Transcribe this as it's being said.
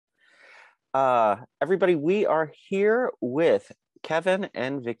Everybody, we are here with Kevin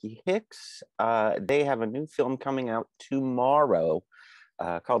and Vickie Hicks. They have a new film coming out tomorrow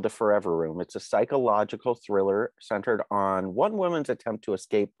called The Forever Room. It's a psychological thriller centered on one woman's attempt to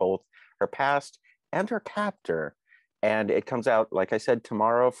escape both her past and her captor. And it comes out, like I said,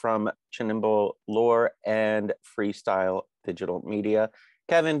 tomorrow from Chinimble Lore and Freestyle Digital Media.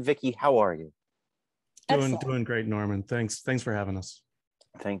 Kevin, Vickie, how are you? Doing great, Norman. Thanks for having us.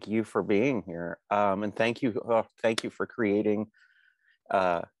 Thank you for being here, and thank you for creating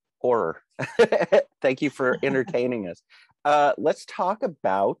horror. Thank you for entertaining us. Let's talk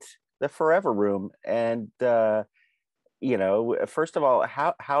about The Forever Room, and first of all,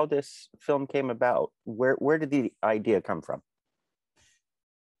 how this film came about. Where did the idea come from?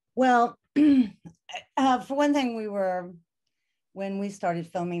 Well, for one thing, when we started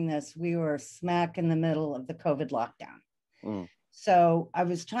filming this, we were smack in the middle of the COVID lockdown. Mm. So I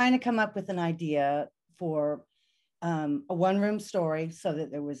was trying to come up with an idea for a one-room story so that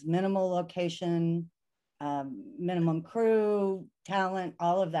there was minimal location, minimum crew, talent,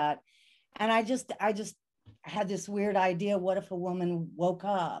 all of that. And I just had this weird idea. What if a woman woke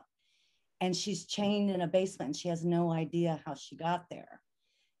up and she's chained in a basement and she has no idea how she got there?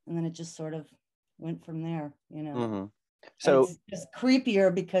 And then it just sort of went from there, Mm-hmm. So it's just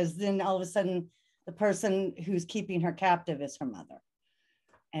creepier because then all of a sudden the person who's keeping her captive is her mother.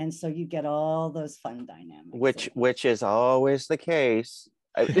 And so you get all those fun dynamics. Which is always the case.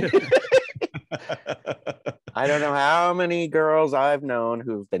 I don't know how many girls I've known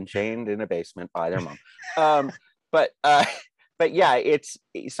who've been chained in a basement by their mom. But yeah, it's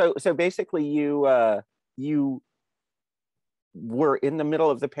so basically you were in the middle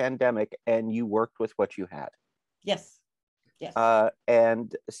of the pandemic and you worked with what you had. Yes. Yes.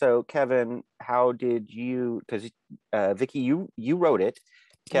 And so Kevin, how did you, because Vickie, you wrote it,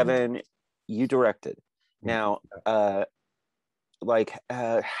 Kevin, mm-hmm. you directed. Now,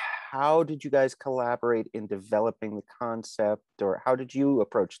 how did you guys collaborate in developing the concept, or how did you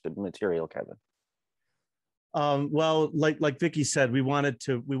approach the material, Kevin? Well, like Vickie said, we wanted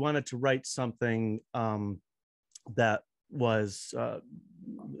to write something that was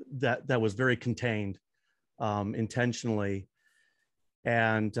that was very contained, intentionally.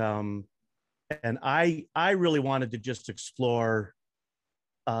 And I really wanted to just explore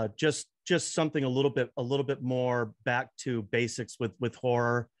just something a little bit more back to basics with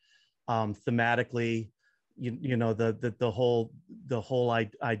horror, thematically, the whole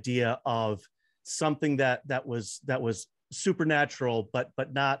idea of something that was supernatural, but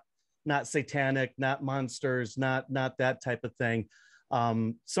not satanic, not monsters, not that type of thing.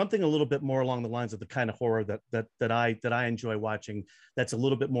 Something a little bit more along the lines of the kind of horror that I enjoy watching. That's a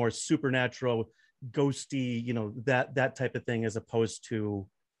little bit more supernatural, ghosty, that type of thing, as opposed to,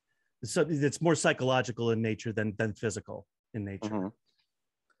 so it's more psychological in nature than physical in nature. Mm-hmm.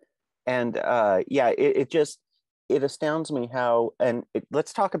 And it astounds me how, and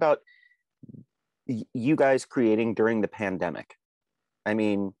let's talk about you guys creating during the pandemic. I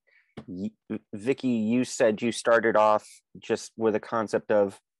mean, Vickie, you said you started off just with a concept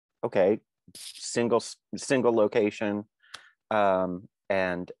of, okay, single location,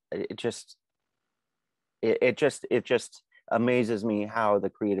 and it just amazes me how the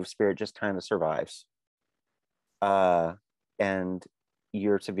creative spirit just kind of survives, and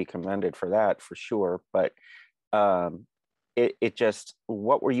you're to be commended for that, for sure. But it just,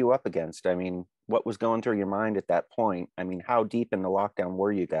 what were you up against? I mean, what was going through your mind at that point? I mean, how deep in the lockdown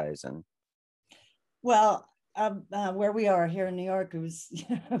were you guys? And well, where we are here in New York, it was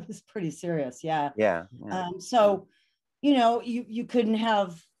pretty serious. Yeah. So, you couldn't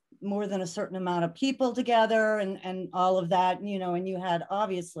have more than a certain amount of people together and all of that, and you had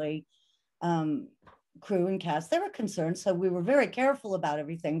obviously crew and cast. They were concerned, so we were very careful about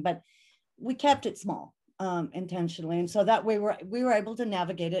everything, but we kept it small. Intentionally, and so that way we were able to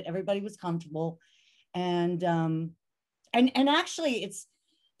navigate it. Everybody was comfortable, and actually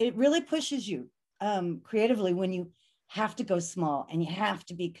it really pushes you creatively when you have to go small and you have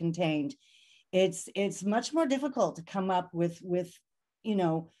to be contained. It's much more difficult to come up with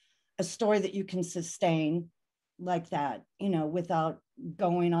a story that you can sustain like that, without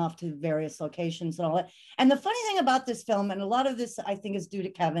going off to various locations and all that. And the funny thing about this film, and a lot of this I think is due to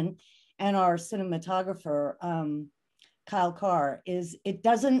Kevin and our cinematographer, Kyle Carr, is it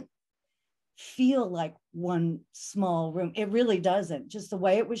doesn't feel like one small room. It really doesn't. Just the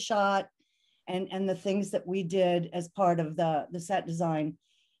way it was shot and the things that we did as part of the set design,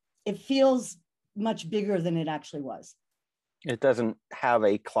 it feels much bigger than it actually was. It doesn't have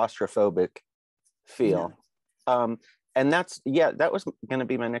a claustrophobic feel. No. And that's, yeah, that was going to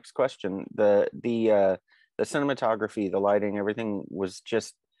be my next question. The cinematography, the lighting, everything was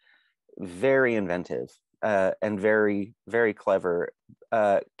just very inventive, and very, very clever.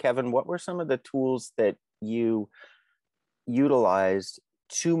 Kevin, what were some of the tools that you utilized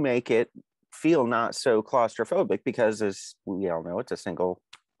to make it feel not so claustrophobic? Because, as we all know, it's a single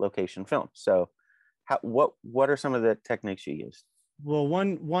location film. So what are some of the techniques you used? Well,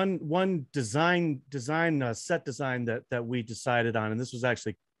 one design set design that we decided on, and this was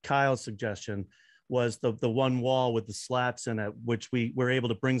actually Kyle's suggestion, was the one wall with the slats in it, which we were able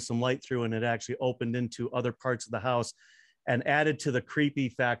to bring some light through, and it actually opened into other parts of the house and added to the creepy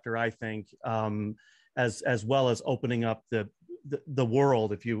factor, I think, as well as opening up the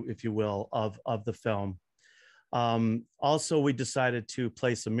world, if you will, of the film. Also, we decided to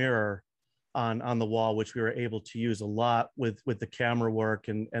place a mirror on the wall, which we were able to use a lot with the camera work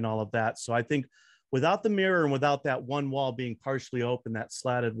and all of that. So I think without the mirror and without that one wall being partially open, that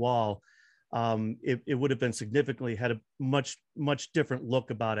slatted wall, it would have been significantly, had a much different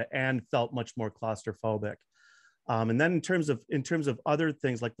look about it and felt much more claustrophobic. And then in terms of other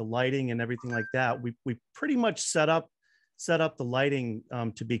things like the lighting and everything like that, we pretty much set up the lighting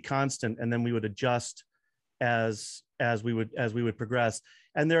to be constant, and then we would adjust as we would progress.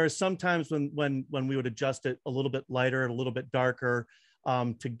 And there are some times when we would adjust it a little bit lighter, a little bit darker,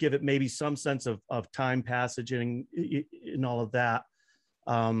 to give it maybe some sense of time passage and all of that.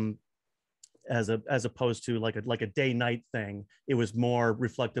 As opposed to like a day night thing. It was more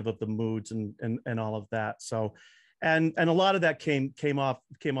reflective of the moods and all of that. So, and a lot of that came off,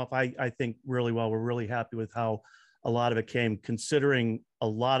 I think, really well. We're really happy with how a lot of it came, considering a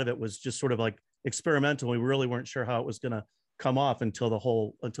lot of it was just sort of like experimental. We really weren't sure how it was going to come off until the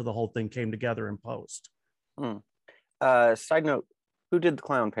whole thing came together in post. Side note, who did the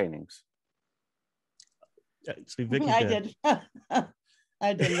clown paintings? See, Vickie did.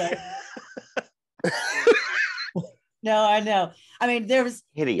 I did that. No, I know. I mean, there was,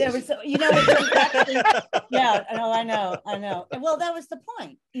 you know, actually, yeah, I know. Well, that was the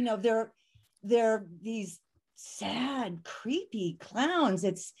point. You know, they're these sad, creepy clowns.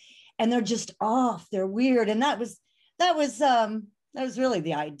 And they're just off. They're weird, and that was really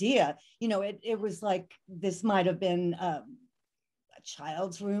the idea. You know, it was like this might have been a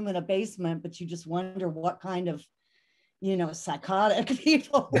child's room in a basement, but you just wonder what kind of, you know, psychotic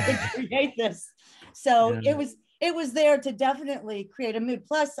people would create this. So yeah. It was there to definitely create a mood.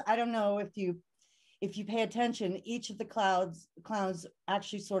 Plus, I don't know if you pay attention, each of the clowns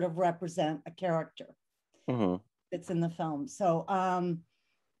actually sort of represent a character that's in the film. So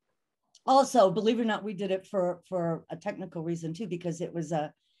also, believe it or not, we did it for a technical reason too, because it was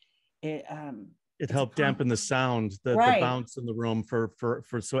it helped dampen the sound, the bounce in the room for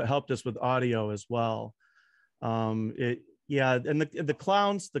so it helped us with audio as well. And the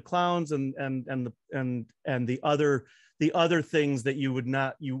clowns and the other things that you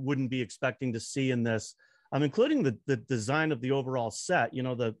wouldn't be expecting to see in this, including the design of the overall set. You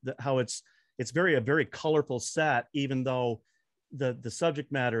know, how it's a very colorful set, even though the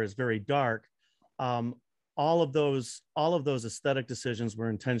subject matter is very dark. All of those aesthetic decisions were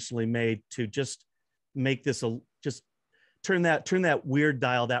intentionally made to just make this just turn that weird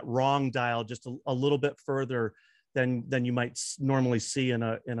dial, that wrong dial, just a little bit further than you might normally see in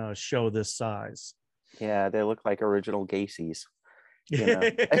a show this size. Yeah, they look like original Gacy's. You know?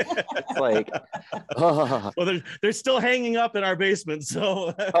 It's like, oh. Well, they're still hanging up in our basement.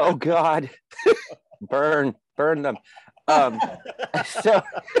 So, oh God, burn them.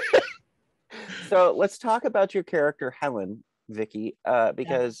 So let's talk about your character Helen, Vickie,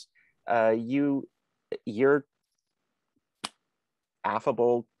 because you're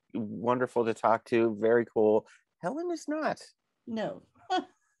affable, wonderful to talk to, very cool. Helen is not. No,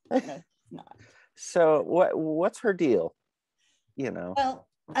 it's not. So what's her deal? You know. Well,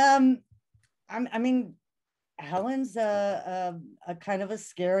 I mean, Helen's a kind of a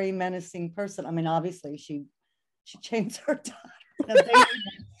scary, menacing person. I mean, obviously she chains her daughter,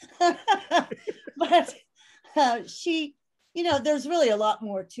 but she, you know, there's really a lot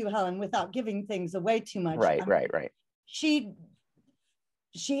more to Helen without giving things away too much. Right. She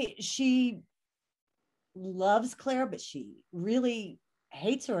loves Claire, but she really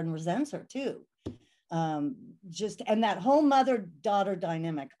hates her and resents her too. And that whole mother-daughter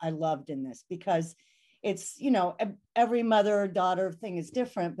dynamic I loved in this, because it's, you know, every mother-daughter thing is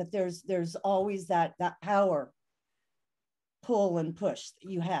different, but there's always that power pull and push that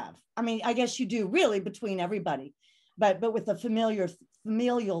you have. I mean, I guess you do really between everybody, but with a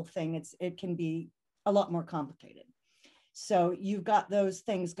familial thing, it can be a lot more complicated. So you've got those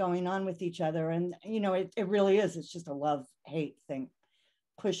things going on with each other. And, you know, it really is. It's just a love-hate thing,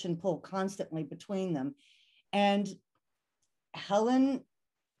 push and pull constantly between them. And Helen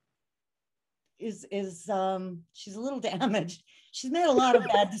is she's a little damaged. She's made a lot of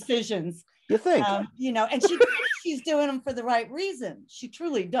bad decisions. You think? You know, and she's doing them for the right reason. She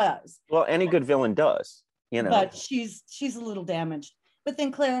truly does. Well, any good villain does, you know. But she's a little damaged. But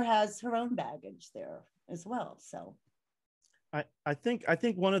then Claire has her own baggage there as well. So I think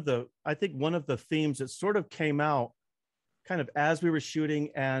one of the themes that sort of came out kind of as we were shooting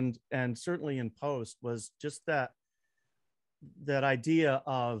and certainly in post was just that idea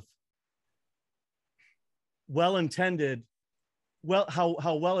of how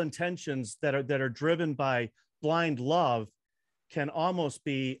well-intentions that are driven by blind love can almost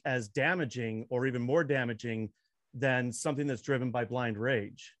be as damaging or even more damaging than something that's driven by blind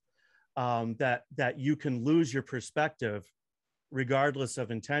rage. That you can lose your perspective regardless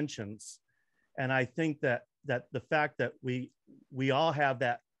of intentions. And I think that the fact that we all have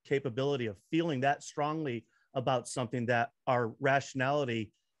that capability of feeling that strongly about something, that our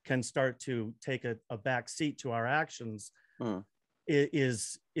rationality can start to take a back seat to our actions,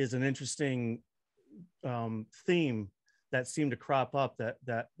 is an interesting theme that seemed to crop up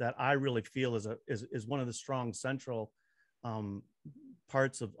that I really feel is one of the strong central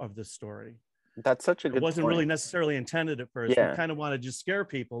parts of this story. That's such a good It wasn't point. really necessarily intended at first. Yeah. We kind of wanted to just scare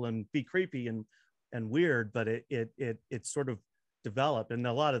people and be creepy and weird, but it sort of developed. And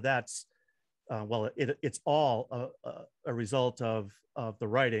a lot of that's, it's all a result of the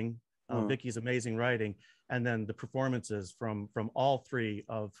writing, Vickie's amazing writing, and then the performances from all three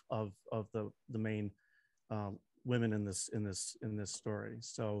of the main women in this story.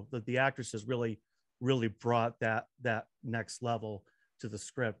 So the actresses really brought that next level to the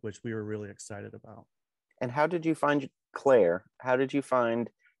script, which we were really excited about. And how did you find Claire? How did you find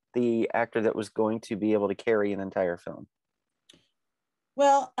the actor that was going to be able to carry an entire film?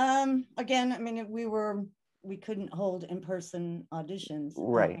 Well, again, I mean, we couldn't hold in-person auditions,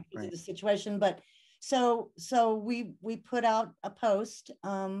 right, because of the situation, but so we put out a post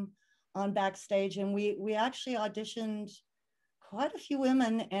on Backstage, and we actually auditioned quite a few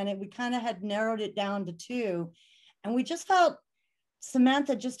women, and we kind of had narrowed it down to 2, and we just felt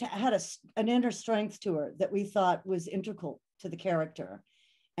Samantha just had an inner strength to her that we thought was integral to the character,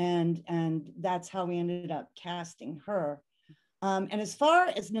 and that's how we ended up casting her. And as far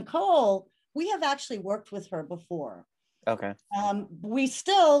as Nicole, we have actually worked with her before. Okay. We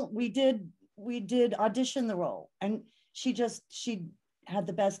did audition the role, and she had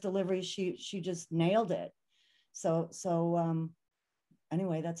the best delivery. She just nailed it. So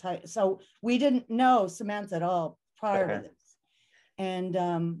anyway, that's how. So we didn't know Samantha at all prior to this, and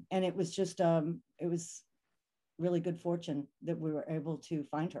it was just it was really good fortune that we were able to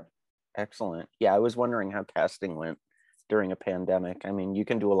find her. Excellent. Yeah, I was wondering how casting went during a pandemic. I mean, you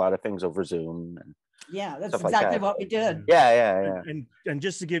can do a lot of things over Zoom. And yeah, that's exactly what we did. Yeah. And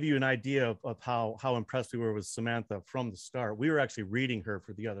just to give you an idea of how impressed we were with Samantha from the start, we were actually reading her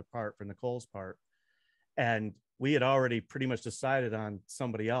for the other part, for Nicole's part. And we had already pretty much decided on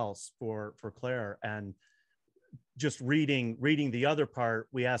somebody else for Claire. And just reading the other part,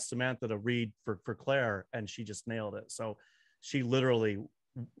 we asked Samantha to read for Claire, and she just nailed it. So she literally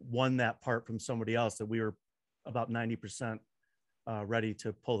won that part from somebody else that we were about 90% ready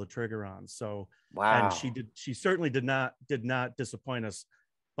to pull the trigger on. So wow. And she certainly did not disappoint us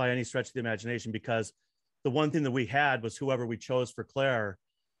by any stretch of the imagination, because the one thing that we had was whoever we chose for Claire,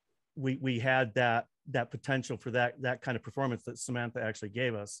 we had that potential for that kind of performance that Samantha actually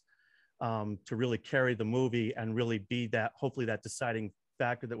gave us, to really carry the movie and really be hopefully that deciding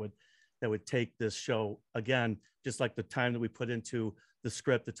factor that would take this show, again, just like the time that we put into the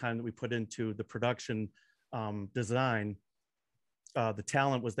script, the time that we put into the production design, the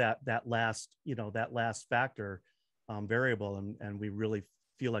talent was that last factor, variable, and we really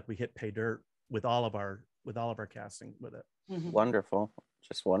feel like we hit pay dirt with all of our casting with it. Mm-hmm. Wonderful,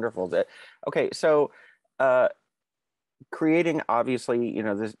 just wonderful. Okay, so creating, obviously,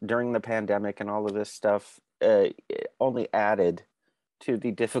 this during the pandemic and all of this stuff only added to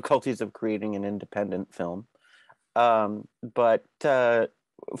the difficulties of creating an independent film. But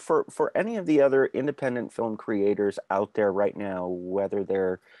for any of the other independent film creators out there right now, whether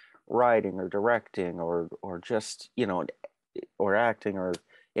they're writing or directing or just or acting or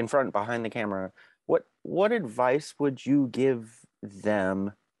in front and behind the camera, what advice would you give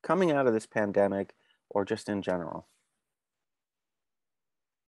them coming out of this pandemic, or just in general?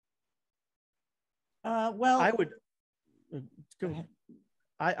 Well, I would go ahead.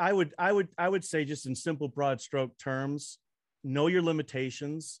 I would say, just in simple broad stroke terms, know your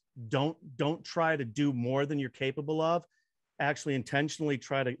limitations. Don't try to do more than you're capable of. Actually intentionally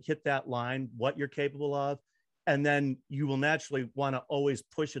try to hit that line, what you're capable of. And then you will naturally want to always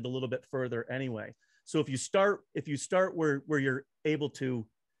push it a little bit further anyway. So if you start where you're able to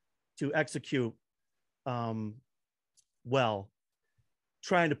execute well,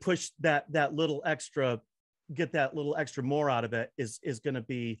 trying to push that little extra, get that little extra more out of it is going to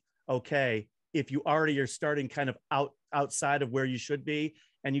be okay. If you already are starting kind of outside of where you should be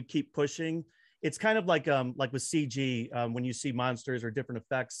and you keep pushing, it's kind of like with CG, when you see monsters or different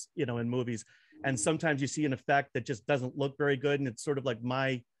effects, you know, in movies, and sometimes you see an effect that just doesn't look very good. And it's sort of like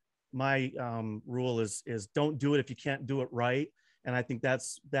my rule is don't do it if you can't do it right. And I think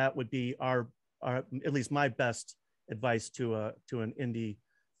that would be our at least my best advice to an indie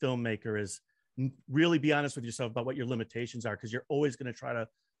filmmaker is really be honest with yourself about what your limitations are, because you're always going to try to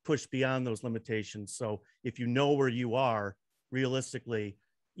push beyond those limitations. So if you know where you are realistically,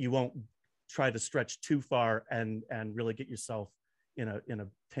 you won't try to stretch too far and really get yourself in a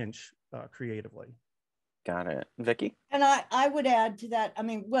pinch creatively. Got it. Vickie? And I would add to that, I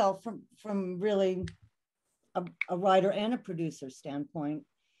mean, well, from really a writer and a producer standpoint,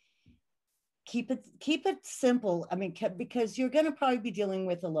 keep it simple. I mean, because you're going to probably be dealing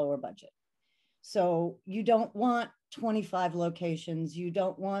with a lower budget. So you don't want 25 locations. You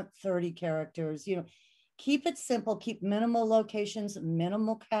don't want 30 characters, you know, keep it simple, keep minimal locations,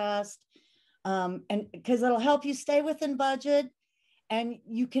 minimal cast. And because it'll help you stay within budget, and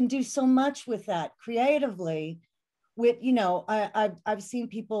you can do so much with that creatively. With, you know, I've seen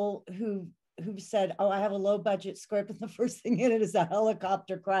people who've said, oh, I have a low budget script, and the first thing in it is a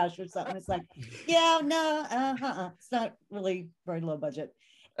helicopter crash or something. It's like, yeah, no, it's not really very low budget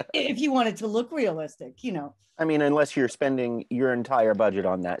if you want it to look realistic, you know. I mean, unless you're spending your entire budget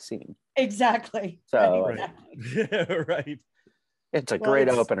on that scene. Exactly. So right. Right. It's a great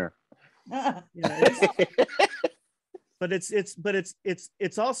opener. But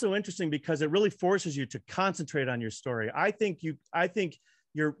it's also interesting because it really forces you to concentrate on your story. I think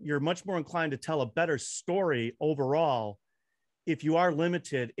you're much more inclined to tell a better story overall if you are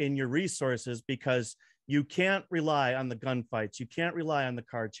limited in your resources, because you can't rely on the gunfights, you can't rely on the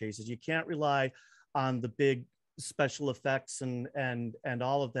car chases, you can't rely on the big special effects and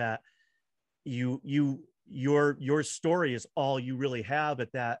all of that. Your story is all you really have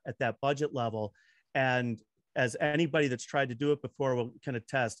at that budget level. And as anybody that's tried to do it before will kind of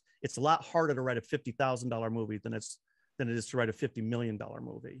attest, it's a lot harder to write a $50,000 movie than it is to write a $50 million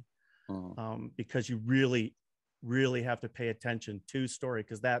movie. Because you really, really have to pay attention to story,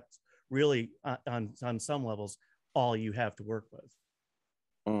 because that's really on some levels all you have to work with.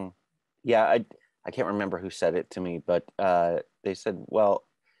 Yeah, I can't remember who said it to me, but they said, well,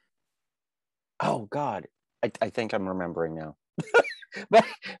 oh God, I think I'm remembering now. but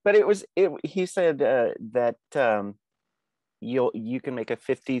he said that you can make a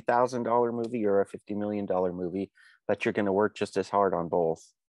 $50,000 movie or a $50 million movie, but you're going to work just as hard on both.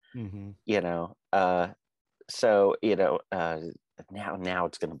 Mm-hmm. You know, so you know, now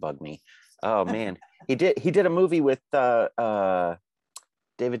it's going to bug me. Oh man, he did a movie with David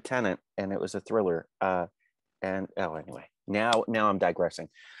Tennant, and it was a thriller. Anyway, now I'm digressing.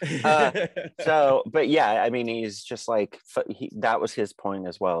 So, but yeah, I mean, he's just like that was his point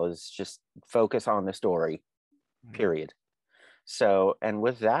as well, is just focus on the story, period. So, and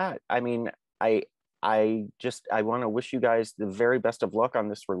with that, I mean, I want to wish you guys the very best of luck on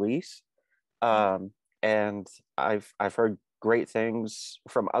this release. And I've heard great things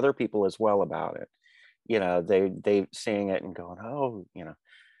from other people as well about it. You know, they seeing it and going, oh, you know,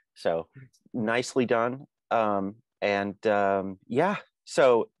 so nicely done. Yeah,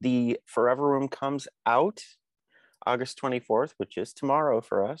 so the Forever Room comes out August 24th, which is tomorrow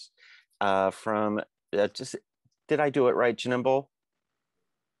for us. From did I do it right? Chinimble?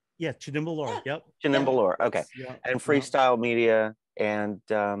 Yeah, Chinimble Lore. Yep. Chinimble Lore. Okay. Yeah. And Freestyle Media. And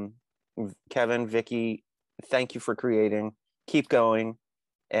Kevin, Vickie, thank you for creating. Keep going.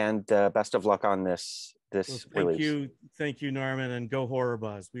 And best of luck on this release. Thank you, Norman, and go Horror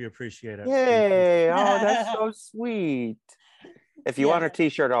Buzz. We appreciate it. Yay! Oh, that's so sweet. If you want a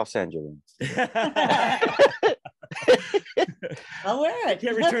T-shirt, I'll send you one. I'll wear it.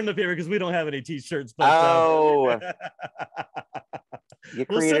 Can't return the paper because we don't have any T-shirts. But,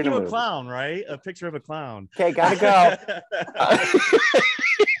 we'll send you a clown, right? A picture of a clown. Okay, gotta go.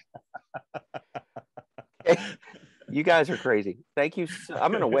 Okay. You guys are crazy. Thank you.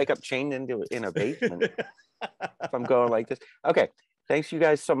 I'm gonna wake up chained in a basement if I'm going like this. Okay. Thanks you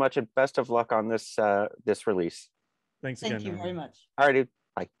guys so much, and best of luck on this release. Thanks again. Thank you very much. All righty.